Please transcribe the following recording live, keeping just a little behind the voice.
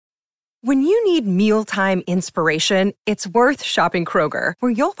When you need mealtime inspiration, it's worth shopping Kroger,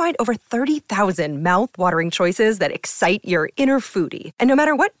 where you'll find over 30,000 mouth-watering choices that excite your inner foodie. And no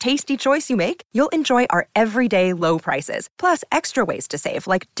matter what tasty choice you make, you'll enjoy our everyday low prices, plus extra ways to save,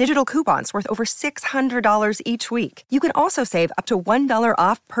 like digital coupons worth over $600 each week. You can also save up to $1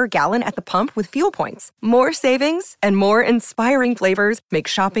 off per gallon at the pump with fuel points. More savings and more inspiring flavors make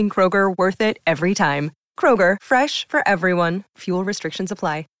shopping Kroger worth it every time. Kroger, fresh for everyone. Fuel restrictions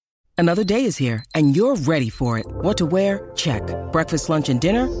apply. Another day is here, and you're ready for it. What to wear? Check. Breakfast, lunch, and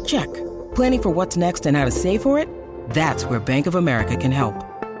dinner? Check. Planning for what's next and how to save for it? That's where Bank of America can help.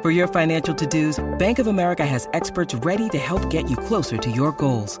 For your financial to-dos, Bank of America has experts ready to help get you closer to your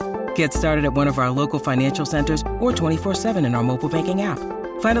goals. Get started at one of our local financial centers or 24/7 in our mobile banking app.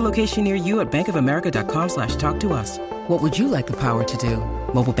 Find a location near you at bankofamerica.com/talktous. What would you like the power to do?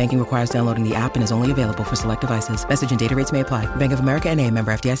 Mobile banking requires downloading the app and is only available for select devices. Message and data rates may apply. Bank of America N.A.,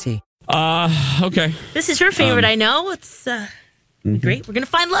 member FDIC. Okay. This is your favorite, I know. It's great. We're going to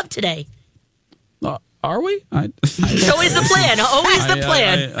find love today. Are we? It's always the plan. Always the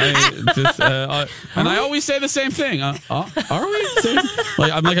plan. And I always say the same thing. Are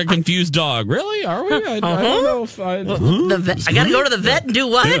we? I'm like a confused dog. Really? Are we? I don't know if I... The vet. I got to go to the vet and do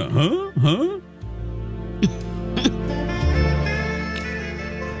what? Yeah,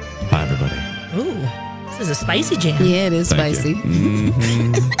 Hi, everybody. Ooh, this is a spicy jam. Yeah, it is Thank spicy.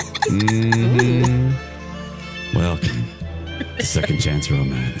 Welcome to Second Chance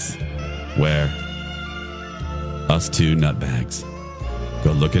Romance, where us two nutbags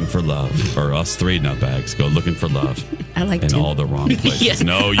go looking for love, or us three nutbags go looking for love I like in to. all the wrong places. Yes.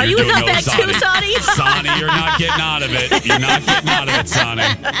 No, Are you doing a no, nutbag too, Sonny? Sonny, you're not getting out of it. You're not getting out of it, Sonny.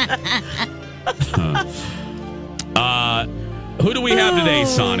 Who do we have today,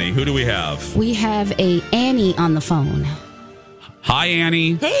 Sonny? Who do we have? We have a Annie on the phone. Hi,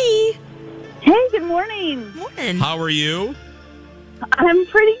 Annie. Hey. Hey, good morning. Morning. How are you? I'm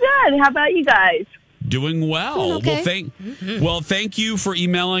pretty good. How about you guys? Doing well. Doing okay. Well, thank you for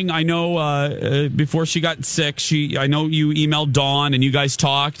emailing. I know before she got sick, I know you emailed Dawn and you guys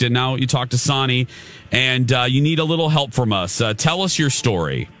talked, and now you talked to Sonny, and you need a little help from us. Tell us your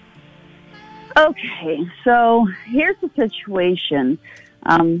story. Okay, so here's the situation.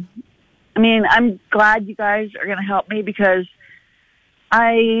 I'm glad you guys are going to help me because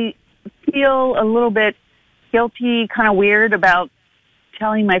I feel a little bit guilty, kind of weird about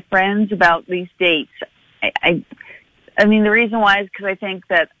telling my friends about these dates. I mean, the reason why is because I think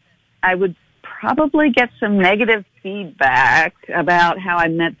that I would probably get some negative feedback about how I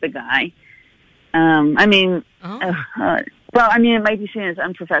met the guy. It might be seen as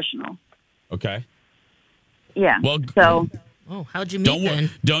unprofessional. Okay. Yeah. Well, so. Oh, how'd you meet then?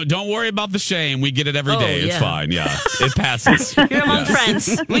 Don't worry about the shame. We get it every day. Yeah. It's fine. Yeah, it passes. You're among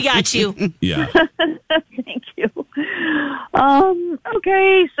friends. We got you. Yeah. Thank you.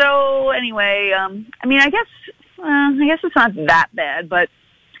 Okay. So anyway, I guess it's not that bad, but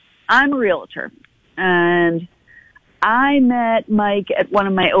I'm a realtor, and I met Mike at one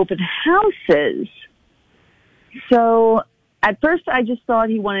of my open houses. So at first, I just thought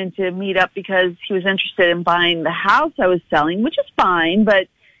he wanted to meet up because he was interested in buying the house I was selling, which is fine, but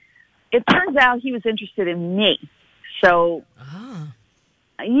it turns out he was interested in me. So,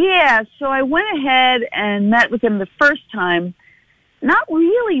 so I went ahead and met with him the first time, not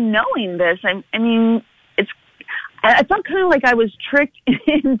really knowing this. I felt kind of like I was tricked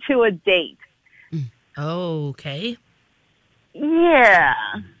into a date. Okay. Yeah.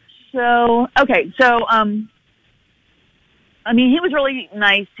 So, okay. So, he was really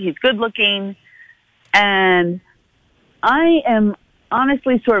nice. He's good looking. And I am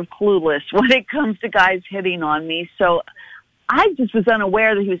honestly sort of clueless when it comes to guys hitting on me. So I just was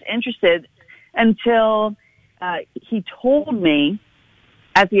unaware that he was interested until he told me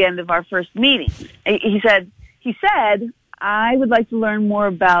at the end of our first meeting. He said, I would like to learn more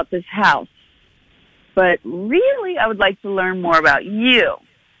about this house, but really I would like to learn more about you.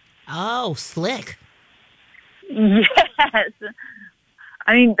 Oh, slick. Yes.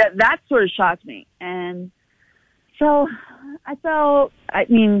 That sort of shocked me. And so I felt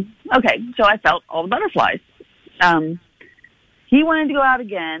all the butterflies. He wanted to go out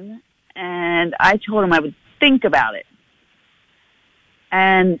again, and I told him I would think about it.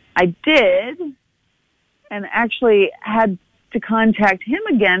 And I did, and actually had to contact him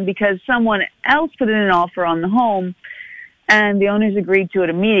again because someone else put in an offer on the home, and the owners agreed to it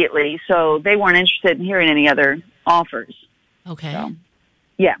immediately, so they weren't interested in hearing any other offers. Okay. So,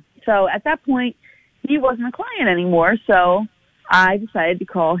 yeah. So at that point, he wasn't a client anymore, so I decided to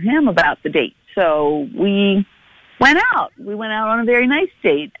call him about the date. So we went out. We went out on a very nice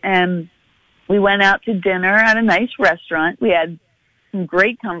date, and we went out to dinner at a nice restaurant. We had some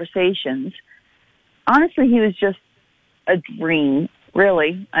great conversations. Honestly, he was just a dream,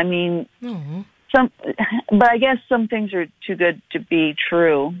 really. I mean, but I guess some things are too good to be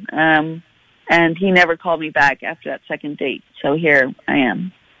true. And he never called me back after that second date. So here I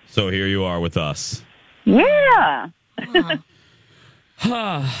am. So here you are with us. Yeah.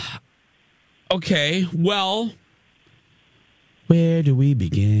 Okay, well, where do we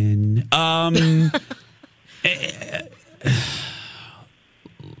begin?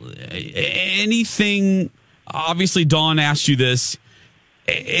 Anything, obviously Dawn asked you this,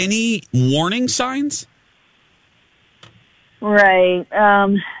 any warning signs? Right.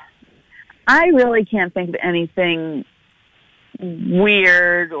 I really can't think of anything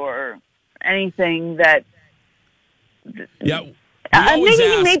weird or anything that... Yeah. Maybe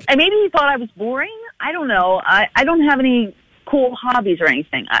he thought I was boring. I don't know. I don't have any cool hobbies or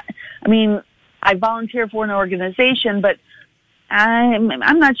anything. I mean, I volunteer for an organization, but I'm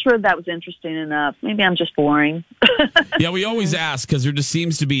not sure that was interesting enough. Maybe I'm just boring. Yeah, we always ask because there just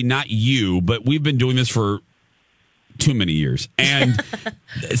seems to be, not you, but we've been doing this for too many years. And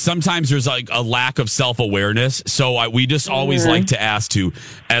sometimes there's like a lack of self-awareness. So we just always like to ask to,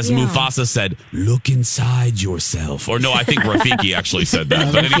 as Mufasa said, look inside yourself. Or no, I think Rafiki actually said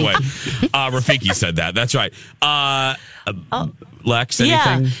that. But anyway, Rafiki said that. That's right. Lex,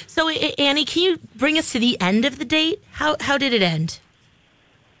 anything? Yeah. So, Annie, can you bring us to the end of the date? How did it end?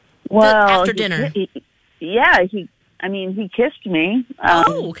 Well, after dinner. He kissed me.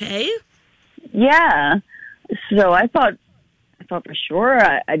 Okay. Yeah. So I thought for sure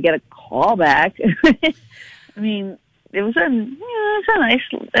I'd get a call back. I mean, it was a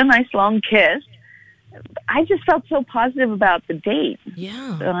nice long kiss. I just felt so positive about the date.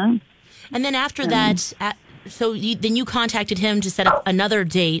 Yeah. So, and then after that, then you contacted him to set up another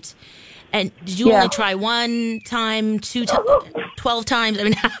date. And did you only try one time, 12 times? I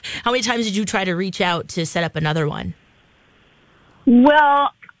mean, how many times did you try to reach out to set up another one?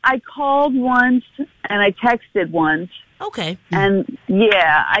 Well, I called once and I texted once. Okay. And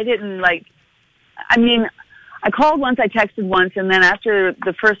I didn't I called once, I texted once, and then after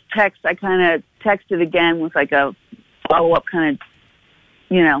the first text, I kind of texted again with like a follow-up kind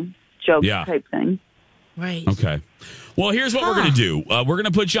of, joke type thing. Right. Okay. Well, here's what we're going to do. We're going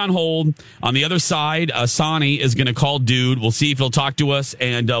to put you on hold. On the other side, Sonny is going to call Dude. We'll see if he'll talk to us,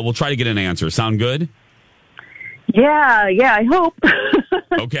 and we'll try to get an answer. Sound good? Yeah, I hope.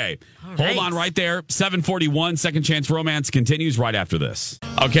 Okay. Hold on right there. 7:41, Second Chance Romance continues right after this.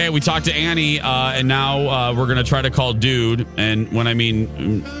 Okay, we talked to Annie, and now we're going to try to call Dude. And when I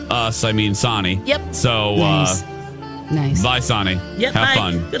mean us, I mean Sonny. Yep. So, nice. Bye, Sonny. Yep. Have bye.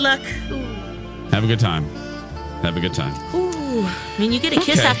 fun. Good luck. Have a good time. Have a good time. Ooh. I mean, you get a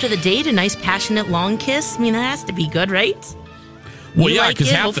kiss after the date, a nice, passionate, long kiss. I mean, that has to be good, right? Well, you like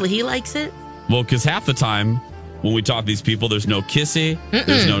because hopefully he likes it. Well, because half the time when we talk to these people, there's no kissy,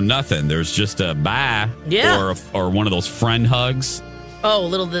 there's no nothing. There's just a bye, or one of those friend hugs. Oh,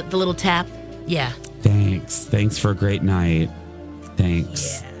 the little tap. Yeah. Thanks for a great night.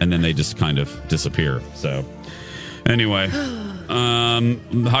 Thanks, and then they just kind of disappear. So, anyway,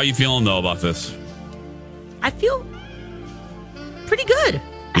 how you feeling though about this? I feel pretty good.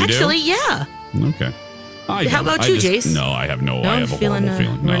 You Actually, do? yeah. Okay. How about you, Jace? No, I have no. No, I have a feeling, horrible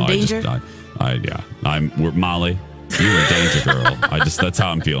feeling. we're No, in danger? We're Molly. You're a danger girl. That's how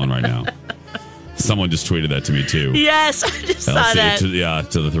I'm feeling right now. Someone just tweeted that to me too. Yes, I just saw that. To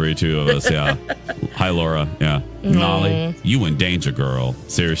the two of us. Yeah. Hi, Laura. Yeah. Molly, you in danger, girl.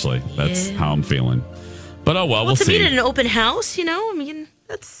 Seriously, that's how I'm feeling. But we'll see. To meet at an open house, I mean,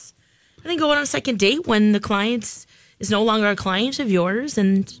 that's. I think going on a second date when the client is no longer a client of yours,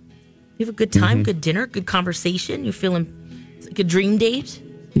 and you have a good time, good dinner, good conversation. You're feeling it's like a dream date.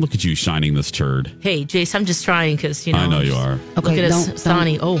 Look at you shining this turd. Hey, Jace, I'm just trying because I know you are. Okay, look at us,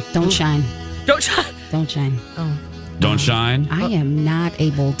 Sonny. Don't shine. Don't shine. Don't shine. Oh, don't shine. I am not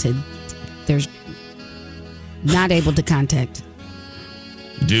able to. There's not able to contact.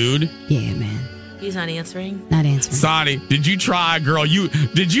 Dude. Yeah, man. He's not answering. Not answering. Sonny, did you try, girl?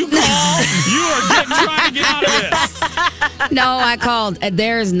 Did you call? You are trying to get out of this. No, I called.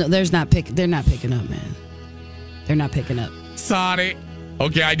 They're not picking up, man. They're not picking up. Sonny.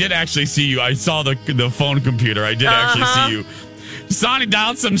 Okay, I did actually see you. I saw the phone computer. I did actually see you. Sonny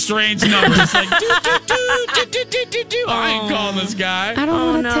dialed some strange numbers. Like, do. I ain't calling this guy. I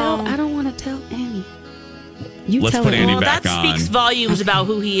don't want to tell Annie. Let's put Andy back that on. speaks volumes about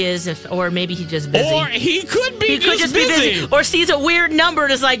who he is, or maybe he's just busy. Or he could be just be busy. Or sees a weird number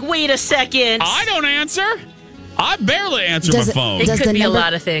and is like, wait a second. I don't answer. I barely answer my phone. It could be a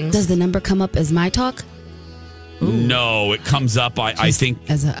lot of things. Does the number come up as my talk? No, it comes up, I think,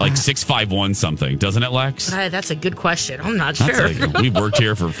 as a, like 651 something. Doesn't it, Lex? That's a good question. I'm not sure. We've worked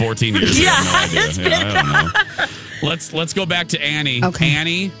here for 14 years. Yeah, I have no it's idea. I don't know. Let's go back to Annie. Okay.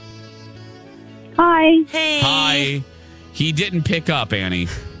 Annie. Hi. Hey. Hi. He didn't pick up, Annie.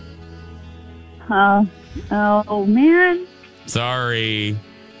 Oh, man. Sorry.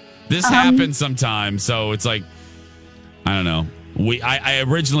 This happens sometimes, so it's like, I don't know. I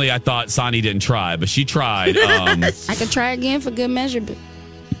originally thought Sonny didn't try, but she tried. I could try again for good measure. But...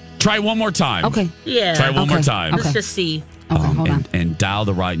 Try one more time. Okay. Yeah. Try one more time. Let's just see. Okay, hold on. And dial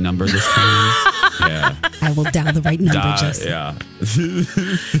the right number this time. Yeah. I will dial the right number, Justin. Yeah.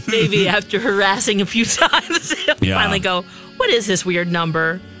 Maybe after harassing a few times, he'll finally go, what is this weird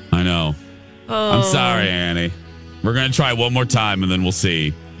number? I know. Oh. I'm sorry, Annie. We're going to try one more time, and then we'll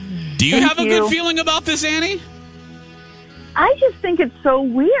see. Do you have a good feeling about this, Annie? I just think it's so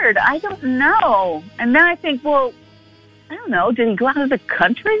weird. I don't know. And then I think, well, I don't know. Did he go out of the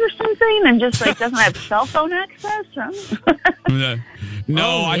country or something and just doesn't have cell phone access?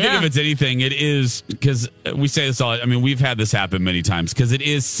 No, I think if it's anything, it is because we say this all. I mean, we've had this happen many times because it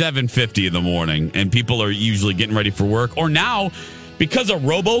is 7:50 in the morning and people are usually getting ready for work. Or now, because of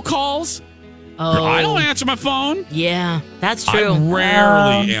robocalls, I don't answer my phone. Yeah, that's true. I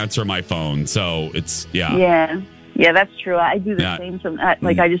rarely answer my phone, so it's Yeah, that's true. I do the same. I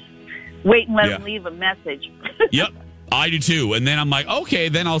just wait and let him leave a message. Yep, I do too. And then I'm like, okay,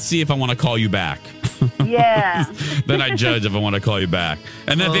 then I'll see if I want to call you back. Yeah. Then I judge if I want to call you back.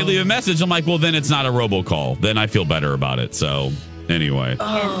 And then if they leave a message, I'm like, well, then it's not a robocall. Then I feel better about it. So anyway.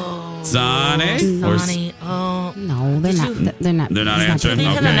 Sonny? Sonny. Oh. No, they're not. They're not. They're not answering? Leave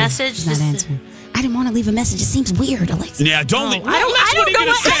him a message. He's not answering. I didn't want to leave a message. It seems weird, Alexa. Yeah, don't leave. What are you going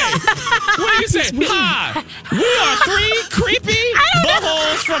to say? What are you going to say? Hi, we are three creepy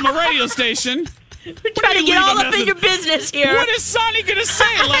buttholes from a radio station. We're trying to get all up in your business here. What is Sonny going to say,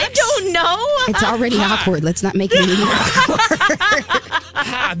 Lex? I don't know. It's already awkward. Let's not make it any more awkward.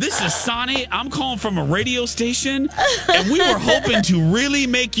 Hi, this is Sonny. I'm calling from a radio station, and we were hoping to really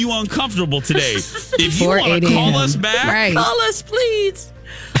make you uncomfortable today. If you want to call us back, call us, please.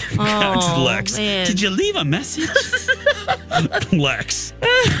 Oh, Lex, man. did you leave a message? Lex.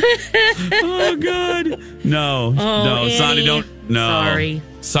 Oh, God. No, Annie. Sonny, don't. No.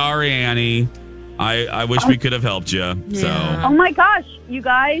 Sorry, Annie. I wish we could have helped you. Yeah. So. Oh, my gosh. You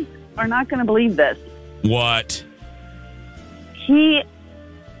guys are not going to believe this. What? He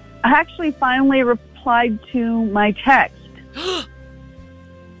actually finally replied to my text.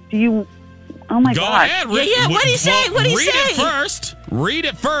 Do you... Oh, my Go gosh. ahead. Yeah. What did he say? What did he say? Read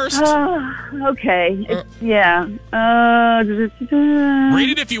it first. Okay. Read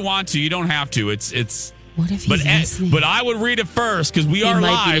it if you want to. You don't have to. It's. What if he's listening? But I would read it first because we are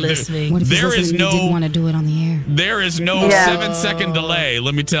might be live. listening. What if he's There is listening and he didn't want to do it on the air? There is no 7-second delay.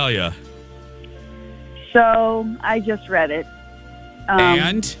 Let me tell you. So I just read it.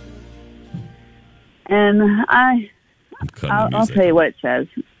 And I'll tell you what it says.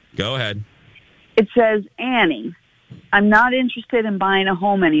 Go ahead. It says, Annie, I'm not interested in buying a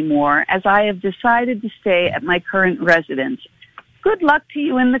home anymore as I have decided to stay at my current residence. Good luck to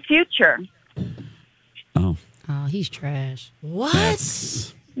you in the future. Oh, he's trash.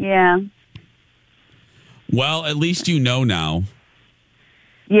 What? Yeah. Well, at least you know now.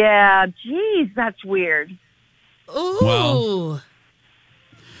 Yeah, geez, that's weird. Ooh. Well,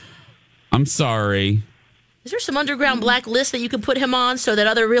 I'm sorry. Is there some underground blacklist that you can put him on so that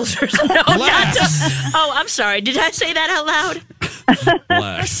other realtors know not to? Oh, I'm sorry. Did I say that out loud?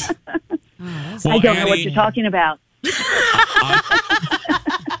 Bless. I don't know what you're talking about.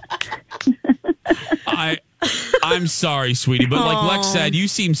 I'm sorry, sweetie, but like Lex said, you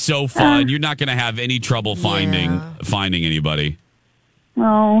seem so fun. You're not going to have any trouble finding anybody.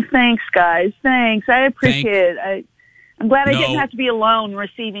 Oh, thanks, guys. Thanks. I appreciate it. I'm glad I didn't have to be alone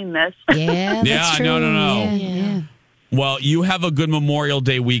receiving this. Yeah, that's true. No. Yeah. Well, you have a good Memorial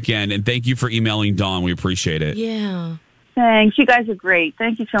Day weekend, and thank you for emailing Dawn. We appreciate it. Yeah. Thanks. You guys are great.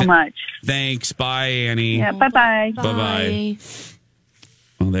 Thank you so much. Thanks. Bye, Annie. Yeah, bye-bye. Bye-bye.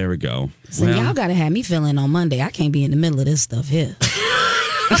 Well, there we go. So y'all got to have me fill in on Monday. I can't be in the middle of this stuff here.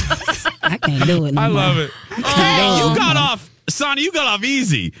 I can't do it no I more. love it. You got off. Sonny, you got off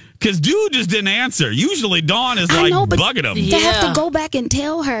easy because dude just didn't answer. Usually Dawn is bugging him. To have to go back and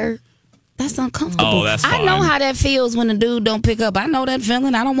tell her, that's uncomfortable. Oh, that's fine. I know how that feels when a dude don't pick up. I know that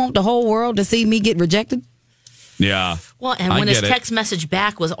feeling. I don't want the whole world to see me get rejected. Yeah. Well, and when his text message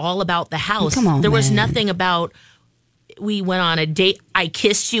back was all about the house, Come on, there was man. nothing about we went on a date. I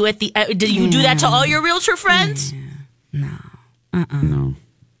kissed you at the. Did you do that to all your realtor friends? No. No.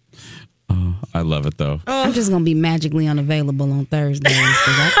 Oh, I love it though. I'm just gonna be magically unavailable on Thursdays.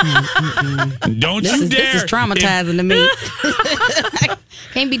 'Cause I can't. Don't you dare! This is traumatizing to me.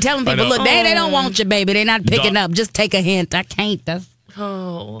 Can't be telling people, look, they don't want you, baby. They're not picking up. Just take a hint. I can't.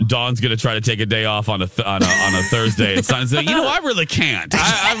 Dawn's gonna try to take a day off on a Thursday. It's not, I really can't.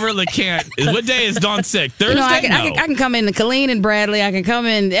 I really can't. What day is Dawn sick? Thursday. I can come in to Colleen and Bradley. I can come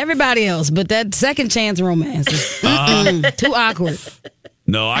in everybody else, but that second chance romance is too awkward.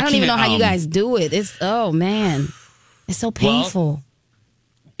 No, I don't even know how you guys do it. It's man, it's so painful. Well,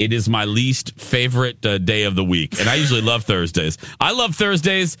 it is my least favorite day of the week, and I usually love Thursdays. I love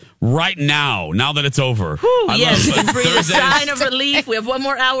Thursdays right now. Now that it's over, Yes, breathe a sign of relief. We have one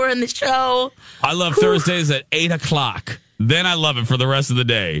more hour in the show. I love Thursdays at 8:00. Then I love it for the rest of the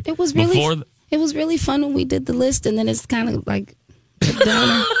day. It was really fun when we did the list, and then it's kind of like a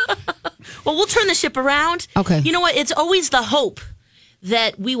downer. Well, we'll turn the ship around. Okay. You know what? It's always the hope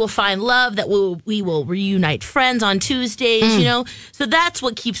that we will find love, that we will reunite friends on Tuesdays, So that's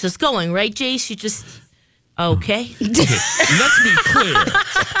what keeps us going, right, Jace? You just, okay. Let's be clear.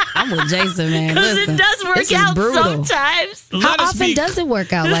 I'm with Jason, man. Because it does work out sometimes. How often does it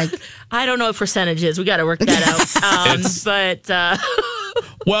work out? Like, I don't know what percentages. We got to work that out.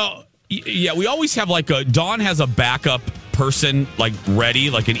 Well, yeah, we always have Dawn has a backup person ready,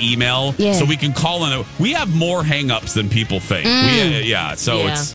 like an email, so we can call in. We have more hang-ups than people think. So it's